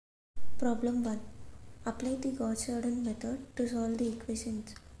Problem 1. Apply the Gauss-Jordan method to solve the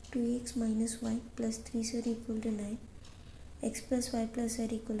equations 2x minus y plus 3z equal to 9, x plus y plus z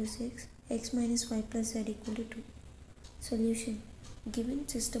equal to 6, x minus y plus z equal to 2. Solution. Given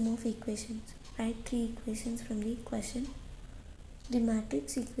system of equations, write three equations from the question. The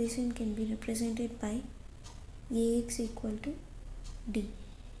matrix equation can be represented by Ax equal to D,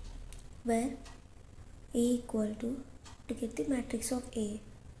 where A equal to get the matrix of A,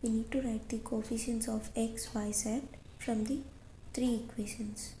 we need to write the coefficients of x, y, z from the three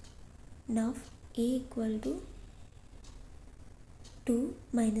equations. Now A equal to 2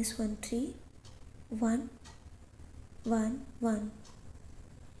 minus 1 3 1 1 1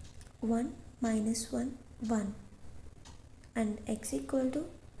 1 minus 1 1, and x equal to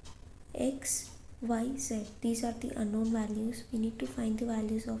x, y, z. These are the unknown values. We need to find the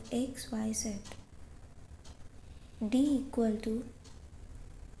values of x, y, z. D equal to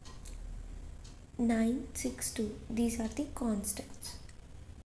 9 6 2. These are the constants.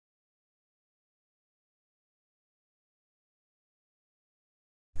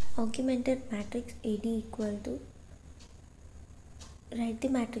 Augmented matrix AD equal to, write the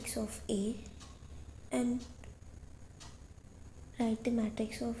matrix of A and write the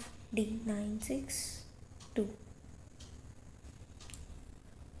matrix of D 9 6 2.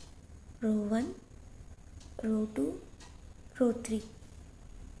 Row 1, row 2, row 3.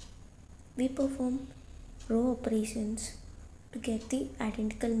 We perform row operations to get the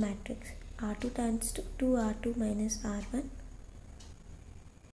identical matrix. R2 turns to 2R2 minus R1.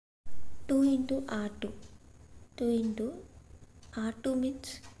 2 into R2. 2 into R2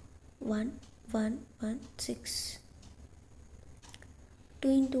 means 1 1 1 6. 2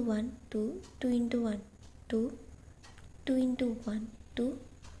 into 1 2. 2 into 1 2. 2 into 1 2.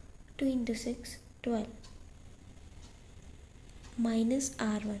 2 into 6 12. Minus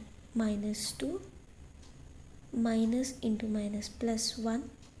R1 minus 2, minus into minus plus 1,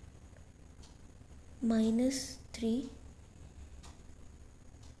 minus 3,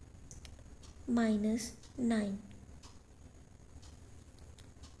 minus 9.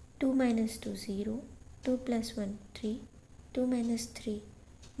 2 minus 2 0, 2 plus 1 3, 2 minus 3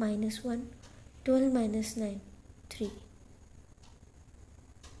 minus 1, 12 minus 9 3.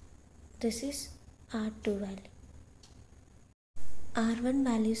 This is R2 value. R1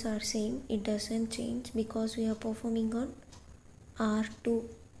 values are same, it doesn't change because we are performing on R2.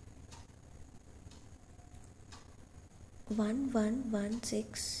 1 1 1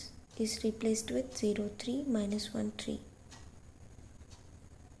 6 is replaced with 0 3 minus 1 3.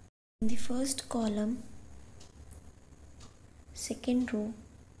 In the first column, second row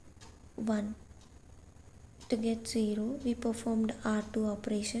 1. To get 0, we performed R2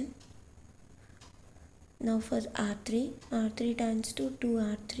 operation. Now for R3, R3 turns to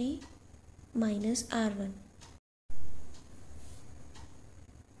 2R3 minus R1.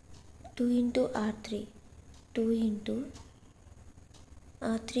 2 into R3, 2 into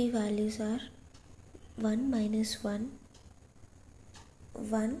R3 values are 1 minus 1,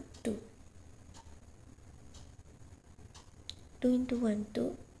 1 2. 2 into 1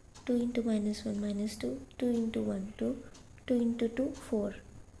 2, 2 into minus 1 minus 2, 2 into 1 2, 2 into 2 4.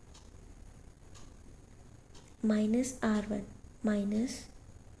 Minus R1 minus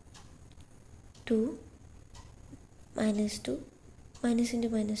 2 minus 2, minus into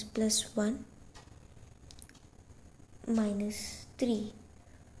minus plus 1 minus 3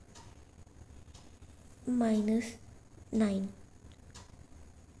 minus 9.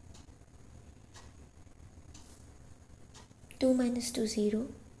 2 minus 2 0,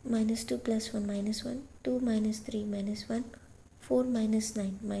 minus 2 plus 1 minus 1, 2 minus 3 minus 1, 4 minus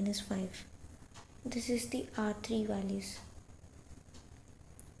 9 minus 5. This is the R3 values.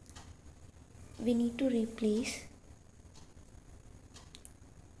 We need to replace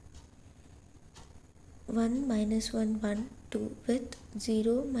 1 minus 1 1 2 with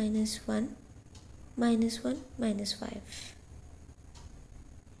 0 minus 1 minus 1 minus 5.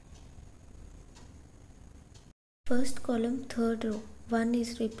 First column, third row, 1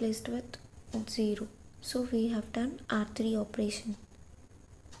 is replaced with 0. So we have done R3 operation.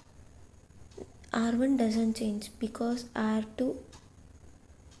 R1 doesn't change because R2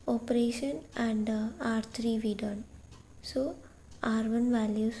 operation and R3 we done. So R1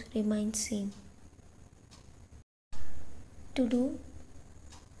 values remain same. To do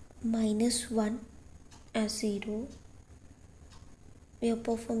minus 1 as 0, we are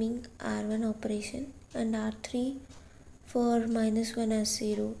performing R1 operation and R3 for minus 1 as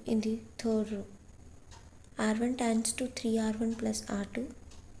 0 in the third row. R1 turns to 3R1 plus R2.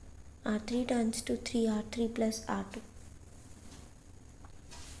 R3 turns to 3R3 plus R2.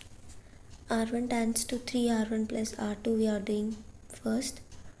 R1 tends to 3 R1 plus R2 we are doing first.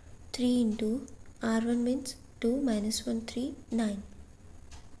 3 into R1 means 2 minus 1 3 9.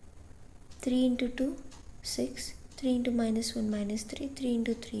 3 into 2 6. 3 into minus 1 minus 3. 3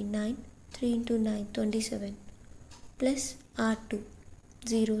 into 3 9. 3 into 9 27 plus R2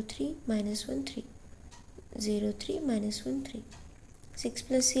 0 3 minus 1 3. 0 3 minus 1 3. 6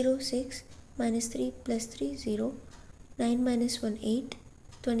 plus 0 6 minus 3 plus 3 0. 9 minus 1 8.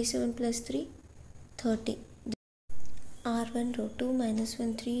 27 plus 3 30. R1 row 2 minus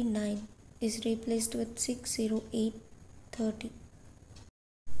 1 3 9 is replaced with 6 0 8 30.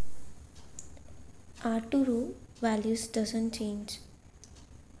 R2 row values doesn't change.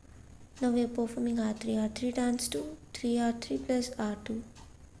 Now we are performing R3. R3 turns to 3R3 plus R2.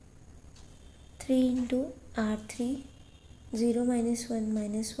 3 into R3 0 minus 1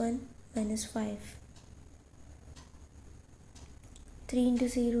 minus 5. 3 into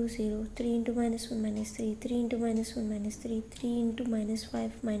 0 0. 3 into minus 1 minus 3. 3 into minus 1 minus 3. 3 into minus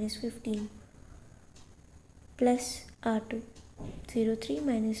 5 minus 15 plus R2 0 3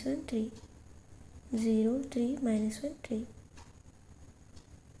 minus 1 3. 0 3 minus 1 3.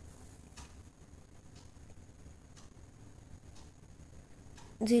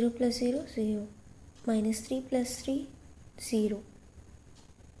 0 plus 0 0. Minus 3 plus 3 0.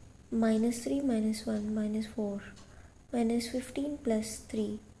 Minus 3 minus 1 minus 4. Minus 15 plus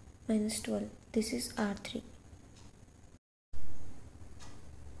 3 minus 12. This is R3.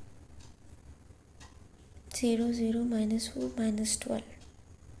 0 0 minus 4 minus 12.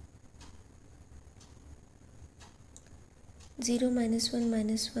 0 minus 1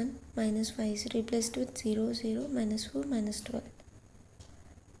 minus 1 minus 5 is replaced with 0 0 minus 4 minus 12.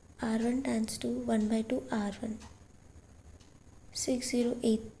 R1 tends to 1 by 2 R1.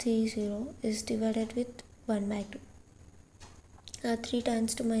 60830 is divided with 1 by 2. R3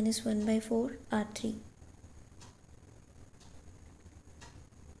 tends to minus 1 by 4 R3.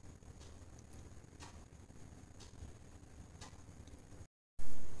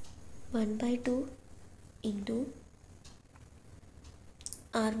 One by 2 into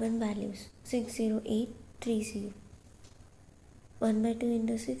R1 values 60830. 1 by 2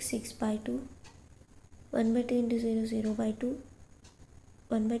 into 6 6 by 2. 1 by 2 into 0 0 by 2.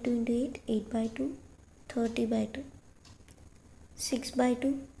 1 by 2 into 8 8 by 2. 30 by 2. 6 by 2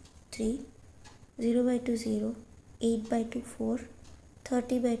 3. 0 by 2 0. 8 by 2 4.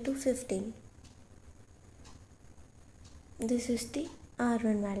 30 by 2 15. This is the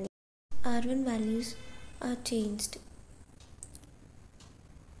R1 value. R1 values are changed.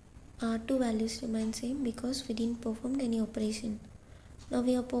 R2 values remain same because we didn't perform any operation. Now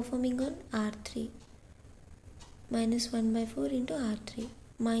we are performing on R3. Minus 1 by 4 into R3.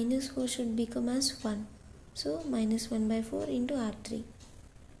 Minus 4 should become as 1. So minus 1 by 4 into R3.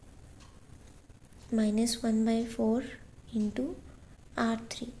 Minus 1 by 4 into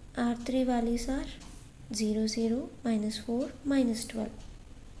R3. R3 values are 0 0 minus 4 minus 12.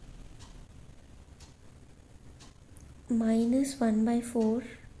 Minus 1 by 4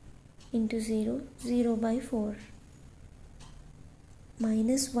 into 0 0 by 4.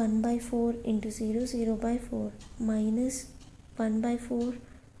 Minus 1 by 4 into 0 0 by 4. Minus 1 by 4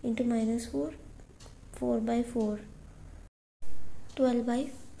 into minus 4 4 by 4. 12 by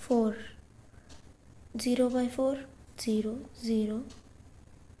 4. 0 by 4 0 0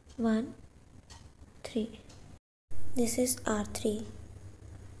 1 3. This is R3.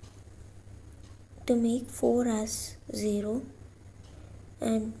 To make 4 as 0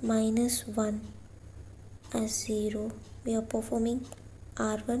 and minus 1 as 0, we are performing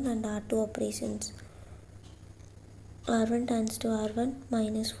R1 and R2 operations. R1 tends to R1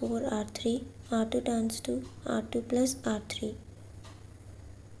 minus 4 R3. R2 tends to R2 plus R3.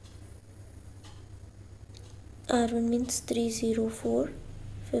 R1 means 304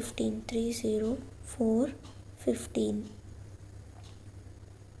 15. 304 15.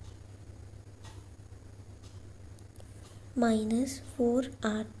 Minus 4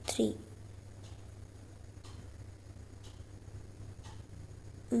 R3.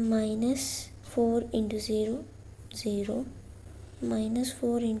 Minus 4 into 0 0. Minus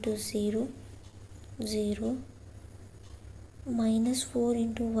 4 into 0 0. Minus 4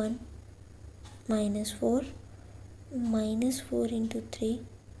 into 1 minus 4. Minus 4 into 3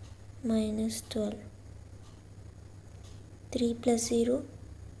 minus 12. 3 plus 0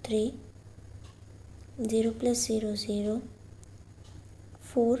 3. 0 plus 0 0.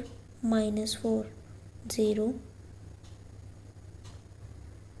 4 minus 4 0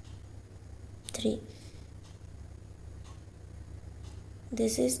 3.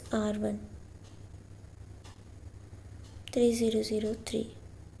 This is R1 3003.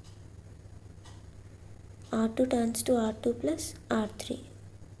 R2 turns to R2 plus R3.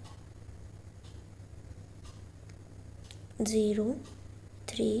 0,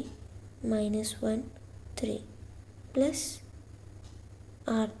 3, minus 1, 3 plus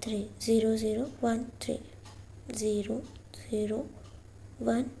R3 0, 0, 1, 3 0, 0,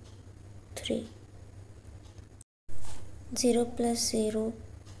 1, 3 0 plus 0,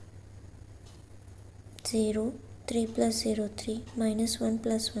 0, 3 plus 0, 3 minus 1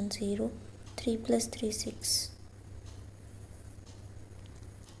 plus 1, 0, 3 plus 3, 6.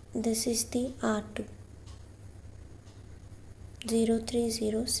 This is the R2 0, 3,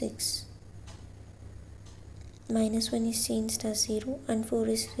 0, 6. Minus 1 is changed as 0 and 4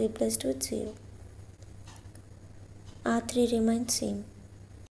 is replaced with 0. R3 remains same.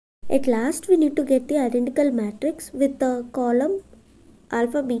 At last we need to get the identical matrix with the column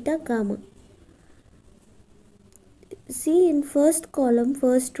alpha, beta, gamma. See, in first column,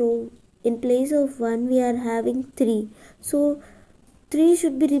 first row, in place of 1 we are having 3. So 3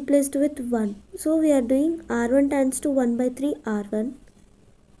 should be replaced with 1. So we are doing R1 tends to 1 by 3 R1.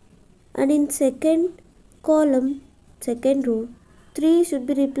 And in second column, second row, 3 should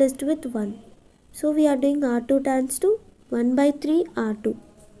be replaced with 1. So we are doing R2 tends to 1 by 3 R2.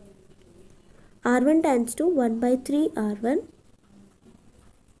 R1 tends to 1 by 3 R1.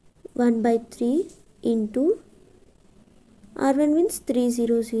 1 by 3 into R1 means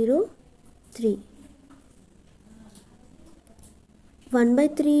 3003. 1 by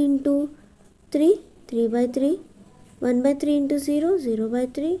 3 into 3, 3 by 3. 1 by 3 into 0, 0 by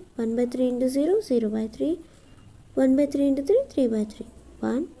 3. 1 by 3 into 0, 0 by 3. 1 by 3 into 3, 3 by 3.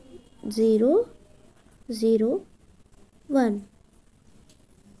 1, 0, 0, 1.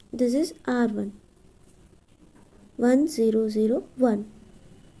 This is R1. 1, 0, 0, 1.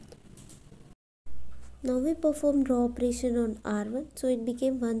 Now we perform draw operation on R1. So it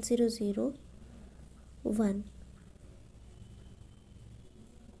became 1, 0, 0, 1.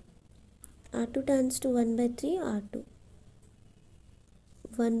 R2 turns to 1 by 3 R2.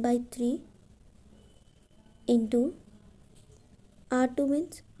 1 by 3 into R2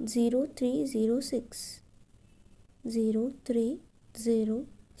 means 0, 3, 0, 6. 0, 3, 0,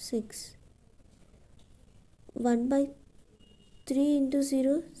 6. 1 by 3 into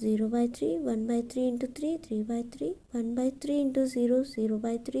 0, 0 by 3. 1 by 3 into 3, 3 by 3. 1 by 3 into 0, 0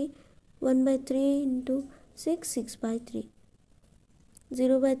 by 3. 1 by 3 into 6, 6 by 3.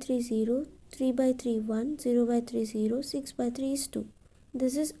 0 by 3, 0. 3 by 3, 1. 0 by 3, 0. 6 by 3 is 2.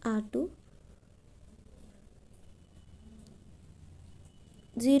 This is R2.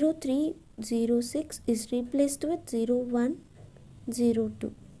 0, 3, 0, 6 is replaced with 0, 1, 0,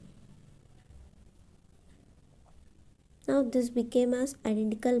 2. Now this became as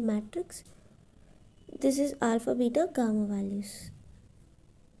identical matrix. This is alpha, beta, gamma values.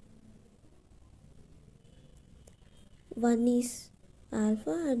 1 is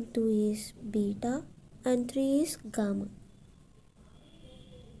alpha and 2 is beta and 3 is gamma.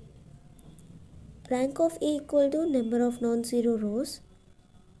 Rank of A equal to number of non-zero rows.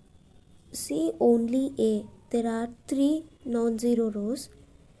 See only A. There are 3 non-zero rows.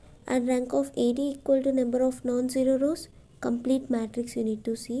 And rank of AD equal to number of non-zero rows. Complete matrix you need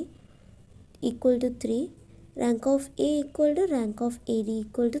to see. Equal to 3. Rank of A equal to rank of AD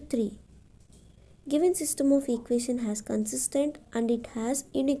equal to 3. Given system of equation has consistent and it has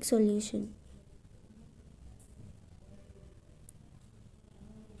unique solution.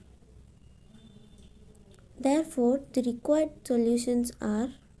 Therefore, the required solutions are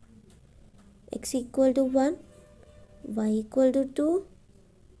x equal to 1, y equal to 2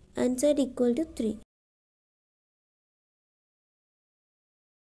 and z equal to 3.